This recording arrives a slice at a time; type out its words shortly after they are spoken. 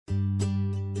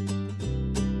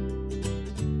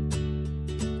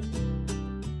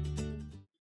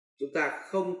ta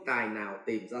không tài nào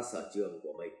tìm ra sở trường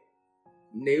của mình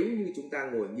nếu như chúng ta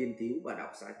ngồi nghiên cứu và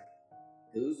đọc sách.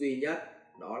 Thứ duy nhất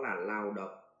đó là lao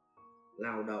động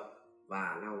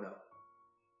và lao động.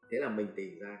 Thế là mình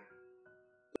tìm ra.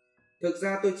 Thực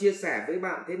ra tôi chia sẻ với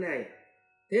bạn thế này,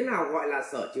 thế nào gọi là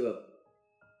sở trường?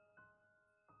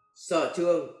 Sở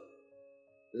trường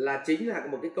chính là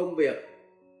một cái công việc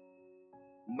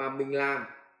mà mình làm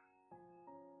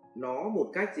nó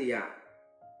một cách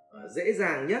dễ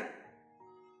dàng nhất,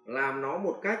 làm nó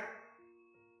một cách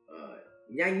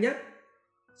nhanh nhất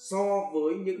so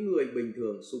với những người bình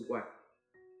thường xung quanh,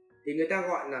 thì người ta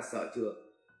gọi là sở trường.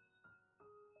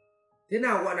 Thế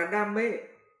nào gọi là đam mê?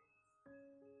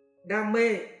 Đam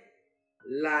mê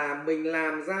là mình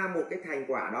làm ra một cái thành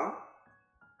quả đó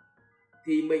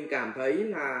thì mình cảm thấy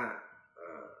là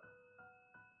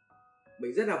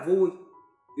mình rất là vui.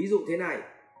 Ví dụ thế này,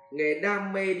 nghề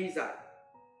đam mê đi dạy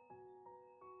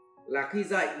là khi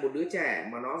dạy một đứa trẻ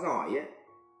mà nó giỏi ấy,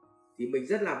 thì mình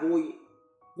rất là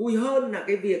vui hơn là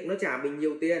cái việc nó trả mình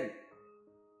nhiều tiền.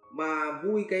 Mà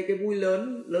vui, cái vui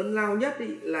lớn lao nhất ý,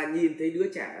 là nhìn thấy đứa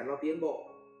trẻ nó tiến bộ.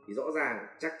 Thì rõ ràng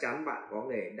chắc chắn bạn có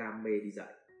nghề đam mê đi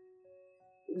dạy.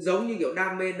 Cũng giống như kiểu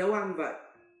đam mê nấu ăn vậy.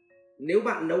 Nếu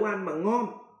bạn nấu ăn mà ngon,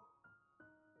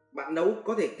 bạn nấu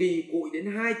có thể kỳ cụi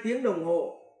đến 2 tiếng đồng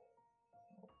hồ,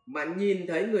 mà nhìn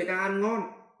thấy người ta ăn ngon,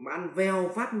 mà ăn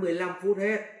vèo phát 15 phút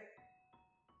hết,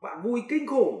 bạn vui kinh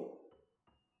khủng.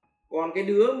 Còn cái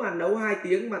đứa mà nấu 2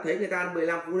 tiếng mà thấy người ta ăn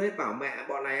 15 phút hết, bảo mẹ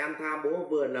bọn này ăn tham bố,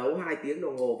 vừa nấu 2 tiếng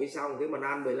đồng hồ với xong, thế mà nó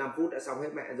ăn 15 phút đã xong hết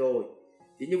mẹ rồi.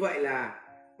 Thì như vậy là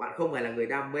bạn không phải là người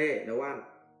đam mê nấu ăn,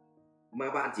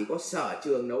 mà bạn chỉ có sở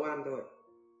trường nấu ăn thôi.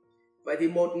 Vậy thì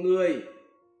một người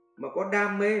mà có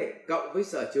đam mê cộng với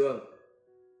sở trường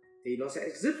thì nó sẽ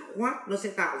dứt khoát, nó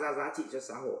sẽ tạo ra giá trị cho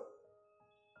xã hội.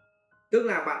 Tức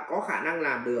là bạn có khả năng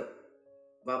làm được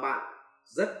và bạn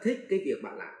rất thích cái việc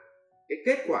bạn làm, cái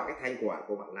kết quả, cái thành quả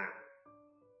của bạn làm.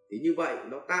 Thì như vậy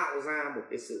nó tạo ra một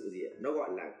cái sự gì, nó gọi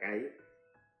là cái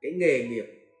nghề nghiệp,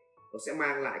 nó sẽ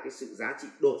mang lại cái sự giá trị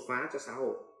đột phá cho xã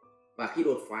hội. Và khi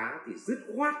đột phá thì dứt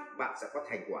khoát bạn sẽ có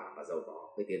thành quả và giàu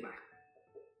có với tiền bạc.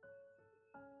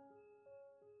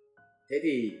 Thế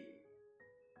thì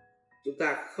chúng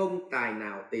ta không tài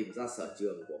nào tìm ra sở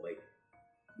trường của mình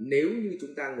nếu như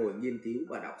chúng ta ngồi nghiên cứu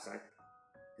và đọc sách.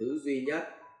 Thứ duy nhất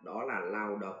đó là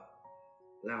lao động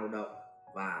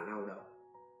và lao động.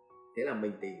 Thế là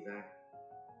mình tìm ra.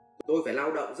 Tôi phải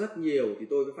lao động rất nhiều thì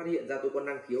tôi mới phát hiện ra tôi có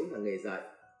năng khiếu là nghề dạy.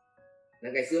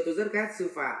 Là ngày xưa tôi rất ghét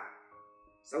sư phạm,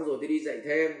 xong rồi tôi đi dạy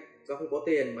thêm do không có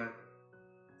tiền mà.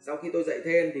 Sau khi tôi dạy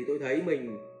thêm thì tôi thấy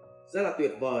mình rất là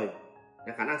tuyệt vời,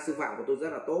 là khả năng sư phạm của tôi rất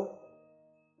là tốt.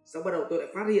 Sau bắt đầu tôi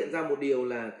lại phát hiện ra một điều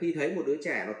là khi thấy một đứa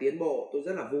trẻ nó tiến bộ, tôi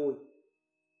rất là vui.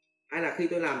 Hay là khi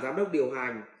tôi làm giám đốc điều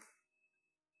hành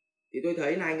thì tôi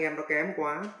thấy là anh em nó kém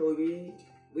quá, tôi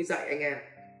mới dạy anh em.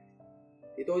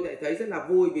 Thì tôi lại thấy rất là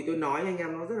vui vì tôi nói anh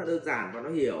em nó rất là đơn giản và nó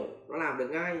hiểu, nó làm được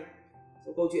ngay.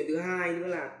 Sau câu chuyện thứ hai nữa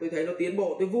là tôi thấy nó tiến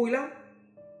bộ, tôi vui lắm.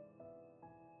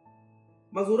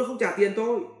 Mặc dù nó không trả tiền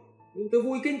tôi, nhưng tôi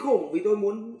vui kinh khủng vì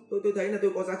tôi thấy là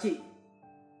tôi có giá trị.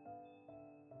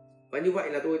 Và như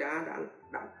vậy là tôi đã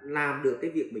làm được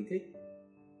cái việc mình thích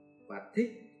và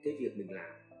thích cái việc mình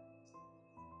làm.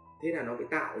 Thế là nó mới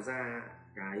tạo ra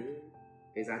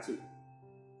cái giá trị.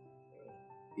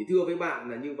 Thì thưa với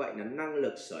bạn là như vậy là năng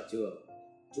lực sở trường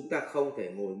chúng ta không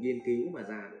thể ngồi nghiên cứu mà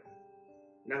ra được.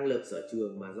 Năng lực sở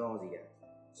trường mà do gì ạ?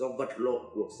 Do vật lộn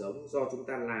cuộc sống, do chúng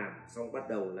ta làm xong bắt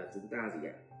đầu là chúng ta gì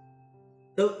ạ?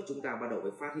 Tự chúng ta bắt đầu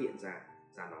mới phát hiện ra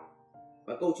nó.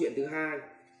 Và câu chuyện thứ hai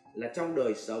là trong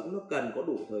đời sống nó cần có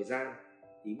đủ thời gian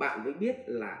thì bạn mới biết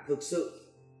là thực sự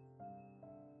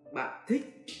bạn thích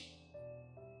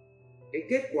cái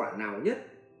kết quả nào nhất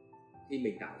khi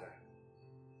mình tạo ra.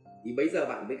 Thì bây giờ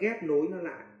bạn mới ghép nối nó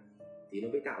lại thì nó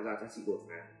mới tạo ra giá trị đột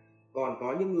phá. Còn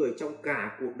có những người trong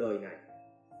cả cuộc đời này,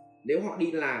 nếu họ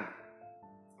đi làm,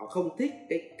 họ không thích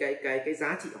cái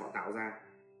giá trị họ tạo ra,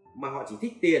 mà họ chỉ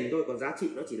thích tiền thôi, còn giá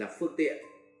trị nó chỉ là phương tiện,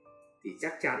 thì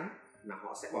chắc chắn là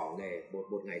họ sẽ bỏ nghề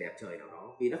một ngày đẹp trời nào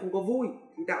đó, vì nó không có vui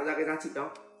khi tạo ra cái giá trị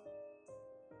đó.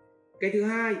 Cái thứ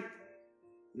hai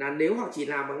là nếu họ chỉ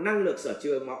làm bằng năng lực sở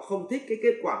trường mà họ không thích cái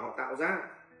kết quả họ tạo ra,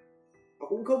 họ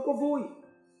cũng không có vui,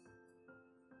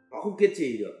 họ không kiên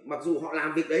trì được. Mặc dù họ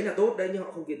làm việc đấy là tốt đấy, nhưng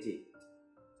họ không kiên trì.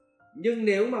 Nhưng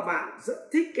nếu mà bạn rất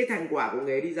thích cái thành quả của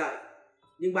nghề đi dạy,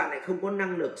 nhưng bạn lại không có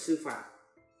năng lực sư phạm,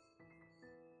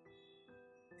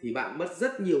 thì bạn mất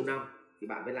rất nhiều năm thì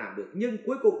bạn mới làm được. Nhưng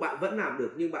cuối cùng bạn vẫn làm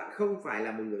được, nhưng bạn không phải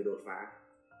là một người đột phá.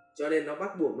 Cho nên nó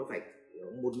bắt buộc nó phải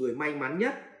một người may mắn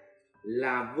nhất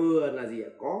là vừa là gì ạ?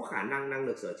 Có khả năng, năng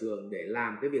lực sở trường để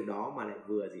làm cái việc đó, mà lại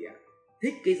vừa gì ạ?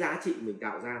 thích cái giá trị mình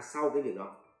tạo ra sau cái việc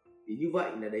đó, thì như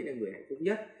vậy là đấy là người hạnh phúc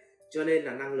nhất. Cho nên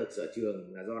là năng lực sở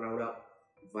trường là do lao động,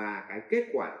 và cái kết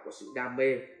quả của sự đam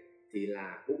mê thì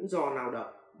là cũng do lao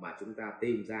động mà chúng ta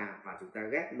tìm ra, và chúng ta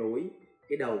ghép nối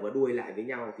cái đầu và đuôi lại với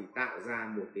nhau thì tạo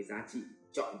ra một cái giá trị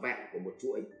trọn vẹn của một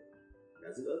chuỗi, là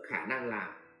giữa khả năng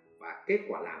làm và kết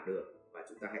quả làm được, và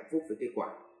chúng ta hạnh phúc với kết quả.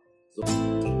 Rồi.